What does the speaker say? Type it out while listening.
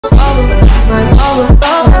my problem.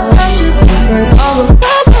 That's just my problem.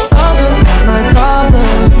 My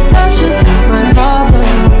problem. That's just my problem.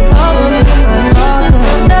 My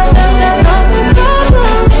problem. That's not my problem.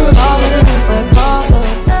 My problem.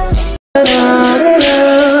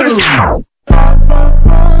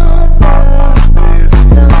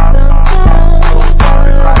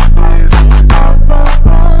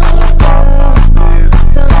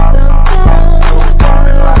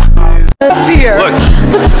 Up here. Look.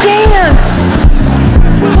 Let's dance.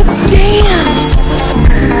 Let's dance.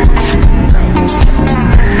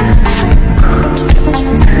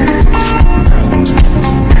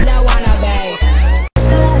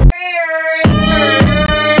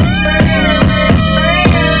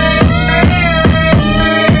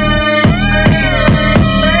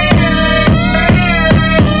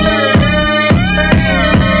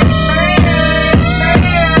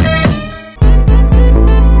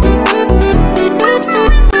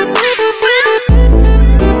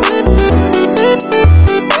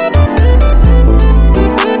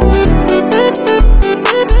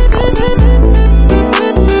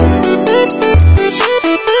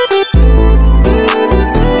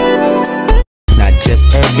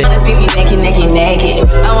 Naked.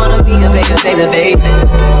 I wanna be a baby.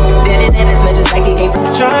 Spinning in as much as I can get.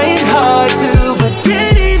 Trying hard to, but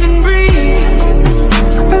can't even breathe.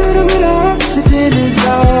 A little bit of oxygen is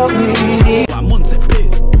all we need. I'm on set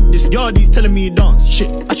pace. This yardie's telling me dance. Shit,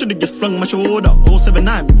 I should've just flung my shoulder.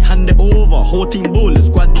 079 me, hand it over. Whole team bowlers,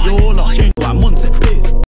 Guardiola. Change. I'm on set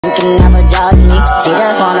pace. You can never judge me, she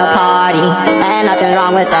just wanna party. Ain't nothing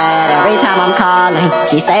wrong with that, every time I'm calling.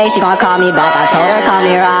 She say she gon' call me back, I told her call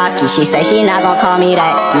me Rocky. She say she not gon' call me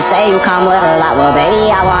that. You say you come with a lot, well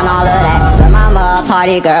baby I want all of that. Her mama a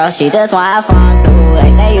party girl, she just wanna have fun too.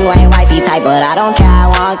 They say you ain't wifey type, but I don't care, I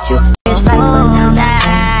want you. It's right, but now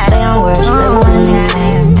that they don't work, she live with the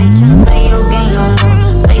same. Play your game no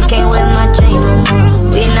more, but you can't wear my chain no more.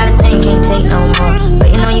 We not a thing, can't take no more,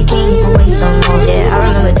 but you know you can't, you can wait some more. Yeah,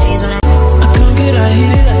 I remember days when I can't get it, I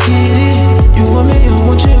hit it, I get it. You want me, I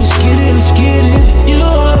want you, let's get it, let's get it. You know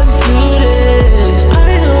how to do this.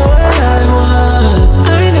 I know what I want.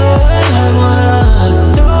 I know what I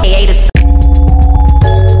want. No.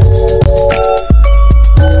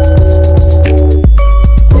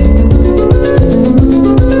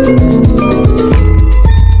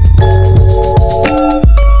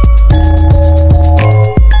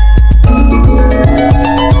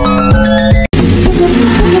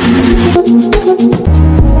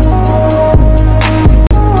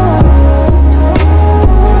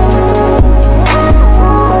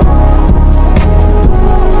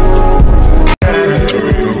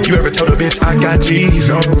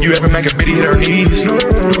 You ever make a bitty hit her knees?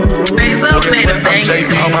 Raise up, made a bang.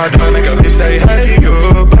 On my dime, make a bitch say, hey,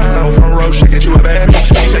 you pound front row, she get you a bad.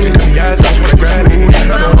 She shaking to the eyes, I wanna grab it.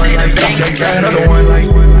 Another one like DJ Cat, another one like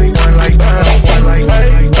pound, one like pound, one like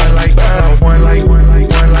pound, one like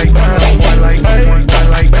pound, one like pound, one like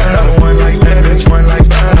pound, one like that bitch, one like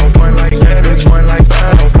pound, one like that bitch, one like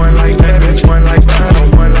pound, one like that bitch, one like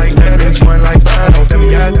pound, one like that bitch, one like pound. Let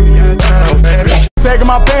me out, baby. Taking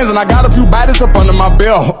my pants and I got a few bodies up under my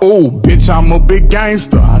belt. Oh, bitch, I'm a big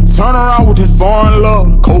gangster. I turn around with this foreign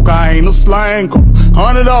love. Cocaine, a slang,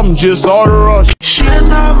 100 of them just order us. She the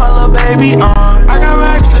time, my little baby on. I got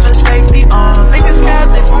racks to the safety on. Niggas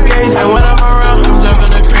got they for gays, and when I'm around, I'm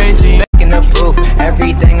jumping the crazy. Back in the booth,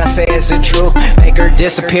 everything I say is the truth. Make her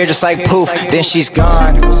disappear just like poof, then she's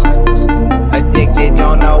gone. Addicted,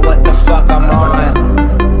 don't know what the fuck I'm on.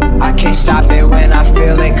 I can't stop it when I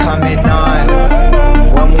feel it coming on.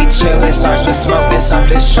 When we chill, it starts with smoking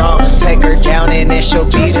something strong. Take her down and then she'll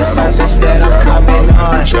be the surface that I'm coming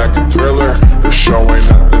on. Jack and Thriller, the show ain't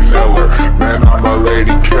nothing iller. Man, I'm a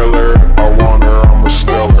lady killer. If I want her, I'm a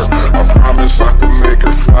stealer. I promise I can make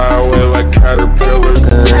her fly away like caterpillars.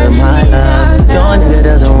 Good, my love, your nigga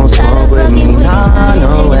doesn't want smoke with me. Nah,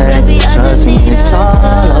 no way. Trust me, it's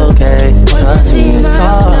all okay. Trust me, it's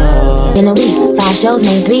all. In a week, 5 shows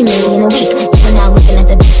made 3 million a week. You're now looking at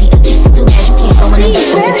the bestie elite. Too bad you can't go in and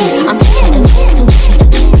bust them petite. I'm bestie elite, too bestie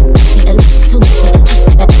elite, too bestie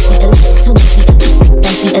elite, too bestie elite,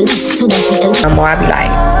 bestie elite, too bestie elite. The more I be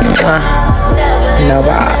like, no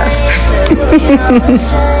boss.